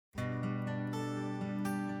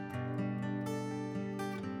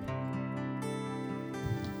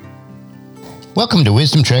Welcome to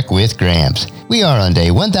Wisdom Trek with Gramps. We are on day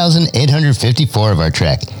 1854 of our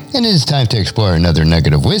trek, and it is time to explore another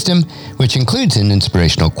nugget of wisdom, which includes an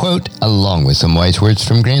inspirational quote, along with some wise words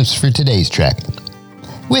from Gramps for today's trek.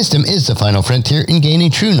 Wisdom is the final frontier in gaining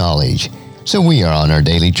true knowledge, so we are on our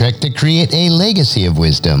daily trek to create a legacy of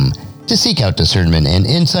wisdom, to seek out discernment and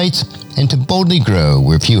insights, and to boldly grow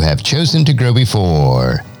where few have chosen to grow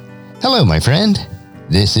before. Hello, my friend.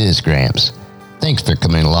 This is Gramps. Thanks for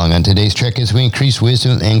coming along on today's trek as we increase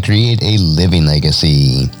wisdom and create a living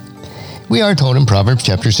legacy. We are told in Proverbs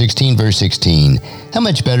chapter 16, verse 16, how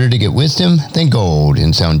much better to get wisdom than gold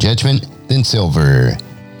and sound judgment than silver.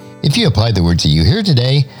 If you apply the words that you hear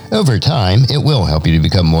today, over time, it will help you to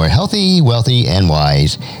become more healthy, wealthy, and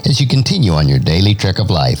wise as you continue on your daily trek of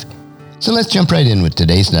life. So let's jump right in with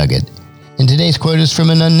today's nugget. And today's quote is from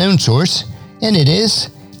an unknown source, and it is,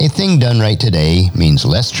 "A thing done right today means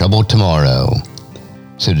less trouble tomorrow."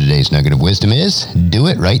 So today's nugget of wisdom is, do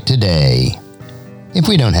it right today. If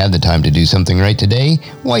we don't have the time to do something right today,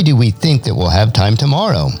 why do we think that we'll have time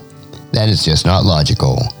tomorrow? That is just not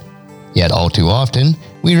logical. Yet all too often,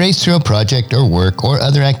 we race through a project or work or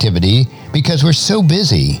other activity because we're so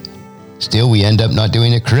busy. Still, we end up not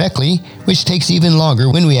doing it correctly, which takes even longer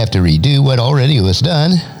when we have to redo what already was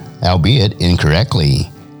done, albeit incorrectly.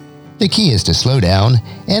 The key is to slow down,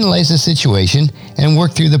 analyze the situation, and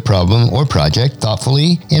work through the problem or project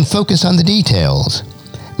thoughtfully and focus on the details.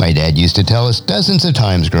 My dad used to tell us dozens of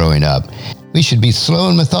times growing up, we should be slow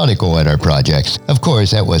and methodical at our projects. Of course,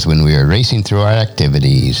 that was when we were racing through our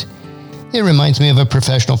activities. It reminds me of a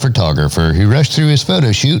professional photographer who rushed through his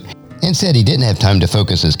photo shoot and said he didn't have time to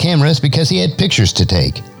focus his cameras because he had pictures to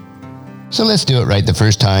take. So let's do it right the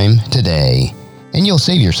first time, today. And you'll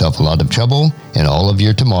save yourself a lot of trouble and all of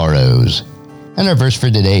your tomorrows. And our verse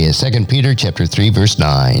for today is 2 Peter chapter 3, verse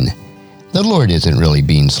 9. The Lord isn't really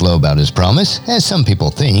being slow about his promise, as some people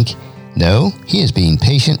think. No, he is being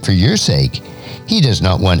patient for your sake. He does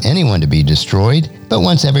not want anyone to be destroyed, but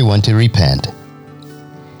wants everyone to repent.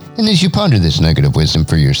 And as you ponder this nugget of wisdom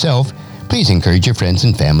for yourself, please encourage your friends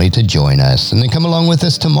and family to join us and then come along with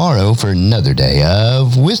us tomorrow for another day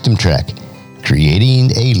of Wisdom Trek,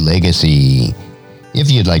 creating a legacy. If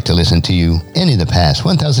you'd like to listen to any of the past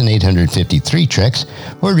 1,853 treks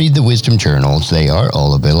or read the Wisdom Journals, they are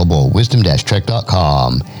all available at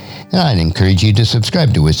wisdom-trek.com. And I'd encourage you to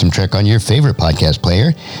subscribe to Wisdom Trek on your favorite podcast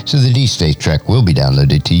player so that each day's trek will be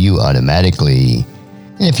downloaded to you automatically.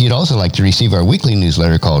 And if you'd also like to receive our weekly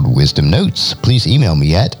newsletter called Wisdom Notes, please email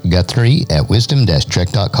me at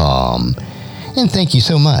guthrie@wisdom-trek.com. And thank you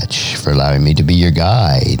so much for allowing me to be your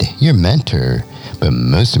guide, your mentor, but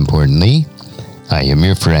most importantly, I am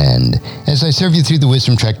your friend as I serve you through the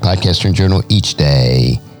Wisdom Trek podcast and journal each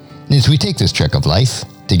day. And as we take this trek of life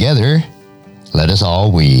together, let us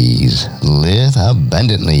always live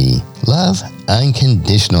abundantly, love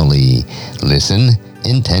unconditionally, listen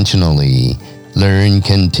intentionally, learn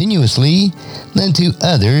continuously, lend to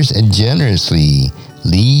others generously,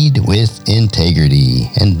 lead with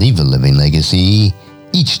integrity, and leave a living legacy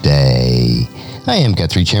each day. I am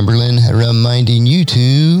Guthrie Chamberlain, reminding you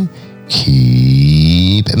to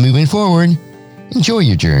keep moving forward, enjoy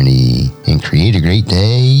your journey, and create a great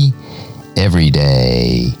day every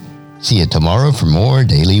day. See you tomorrow for more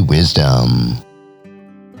daily wisdom.